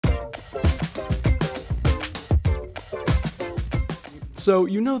So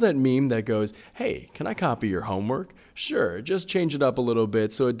you know that meme that goes, "Hey, can I copy your homework?" Sure, just change it up a little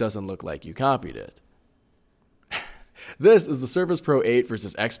bit so it doesn't look like you copied it. This is the Surface Pro 8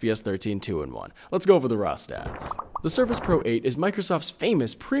 versus XPS 13 2-in-1. Let's go over the raw stats. The Surface Pro 8 is Microsoft's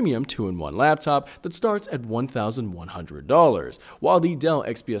famous premium 2-in-1 laptop that starts at $1,100, while the Dell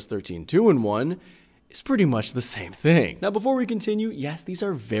XPS 13 2-in-1 is pretty much the same thing. Now before we continue, yes, these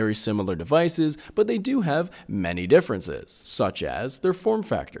are very similar devices, but they do have many differences, such as their form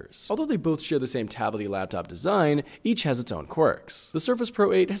factors. Although they both share the same tablety laptop design, each has its own quirks. The Surface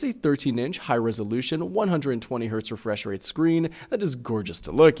Pro 8 has a 13-inch high-resolution 120Hz refresh rate screen that is gorgeous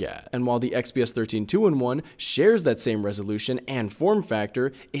to look at, and while the XPS 13 2-in-1 shares that same resolution and form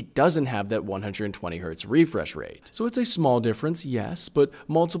factor, it doesn't have that 120Hz refresh rate. So it's a small difference, yes, but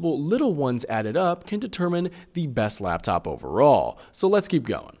multiple little ones added up can determine the best laptop overall. So let's keep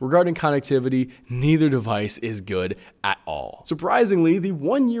going. Regarding connectivity, neither device is good at all. Surprisingly, the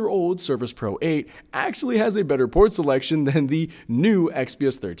 1-year-old Surface Pro 8 actually has a better port selection than the new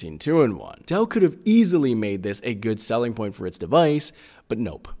XPS 13 2-in-1. Dell could have easily made this a good selling point for its device, but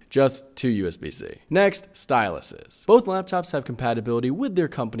nope. Just 2 USB-C. Next, styluses. Both laptops have compatibility with their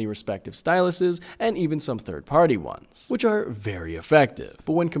company respective styluses and even some third-party ones, which are very effective.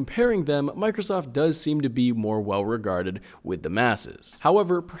 But when comparing them, Microsoft does seem to be more well-regarded with the masses.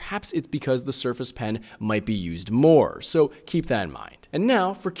 However, perhaps it's because the Surface Pen might be used more, so keep that in mind. And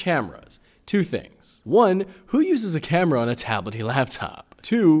now for cameras. 2 things. 1, who uses a camera on a tablety laptop?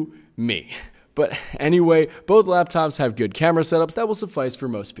 2, me. But anyway, both laptops have good camera setups that will suffice for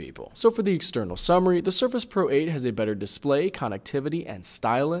most people. So for the external summary, the Surface Pro 8 has a better display, connectivity, and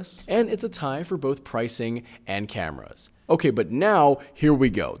stylus, and it's a tie for both pricing and cameras. Okay, but now, here we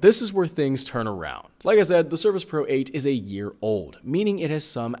go. This is where things turn around. Like I said, the Surface Pro 8 is a year old, meaning it has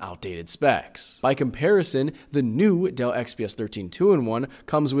some outdated specs. By comparison, the new Dell XPS 13 2-in-1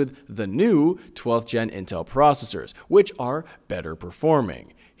 comes with the new 12th gen Intel processors, which are better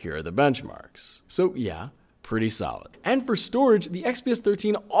performing. Here are the benchmarks. So yeah, pretty solid. And for storage, the XPS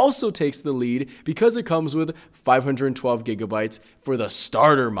 13 also takes the lead because it comes with 512 gigabytes for the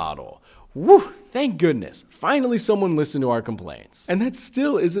starter model. Woo! Thank goodness. Finally someone listened to our complaints. And that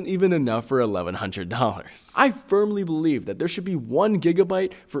still isn't even enough for $1,100. I firmly believe that there should be 1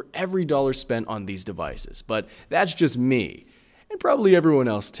 gigabyte for every dollar spent on these devices, but that's just me, and probably everyone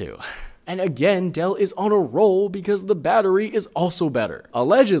else too. And again, Dell is on a roll because the battery is also better.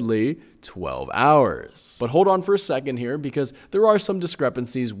 Allegedly, 12 hours. But hold on for a second here because there are some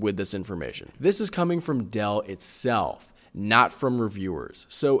discrepancies with this information. This is coming from Dell itself, not from reviewers.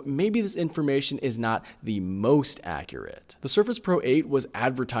 So maybe this information is not the most accurate. The Surface Pro 8 was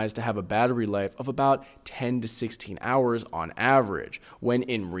advertised to have a battery life of about 10 to 16 hours on average, when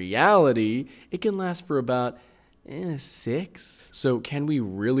in reality, it can last for about 6. So can we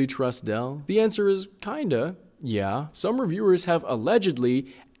really trust Dell? The answer is kinda, yeah. Some reviewers have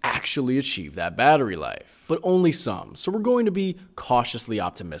allegedly actually achieved that battery life, but only some, so we're going to be cautiously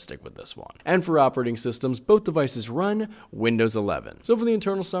optimistic with this one. And for operating systems, both devices run Windows 11. So for the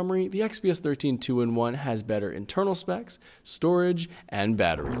internal summary, the XPS 13 2-in-1 has better internal specs, storage, and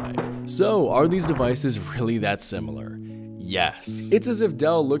battery life. So are these devices really that similar? Yes. It's as if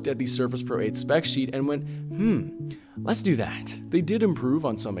Dell looked at the Surface Pro 8 spec sheet and went, let's do that. They did improve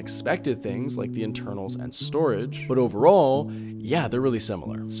on some expected things like the internals and storage, but overall, yeah, they're really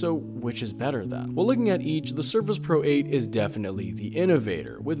similar. So which is better then? Well, looking at each, the Surface Pro 8 is definitely the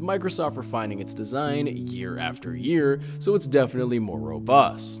innovator, with Microsoft refining its design year after year, so it's definitely more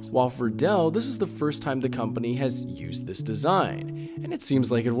robust. While for Dell, this is the first time the company has used this design, and it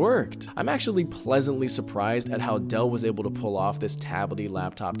seems like it worked. I'm actually pleasantly surprised at how Dell was able to pull off this tablety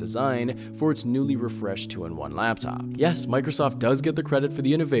laptop design for its newly refreshed 2-in-1 laptop. Yes, Microsoft does get the credit for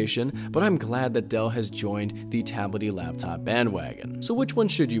the innovation, but I'm glad that Dell has joined the tablety laptop bandwagon. So which one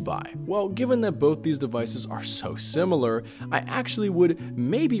should you buy? Well, given that both these devices are so similar, I actually would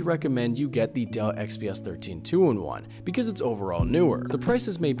maybe recommend you get the Dell XPS 13 2-in-1 because it's overall newer. The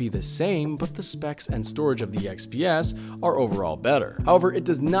prices may be the same, but the specs and storage of the XPS are overall better. However, it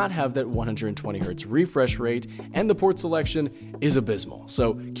does not have that 120Hz refresh rate, and the port selection is abysmal,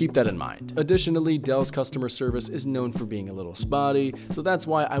 so keep that in mind. Additionally, Dell's customer service is known for being a little spotty, so that's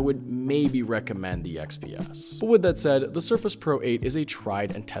why I would maybe recommend the XPS. But with that said, the Surface Pro 8 is a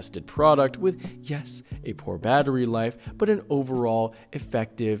tried and tested product with, yes, a poor battery life, but an overall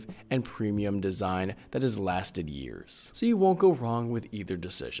effective and premium design that has lasted years. So you won't go wrong with either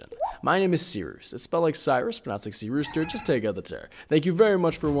decision. My name is Seeroos. It's spelled like Cyrus, pronounced like Sea Rooster, just take out the tear. Thank you very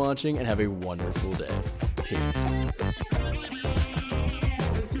much for watching and have a wonderful day. Peace.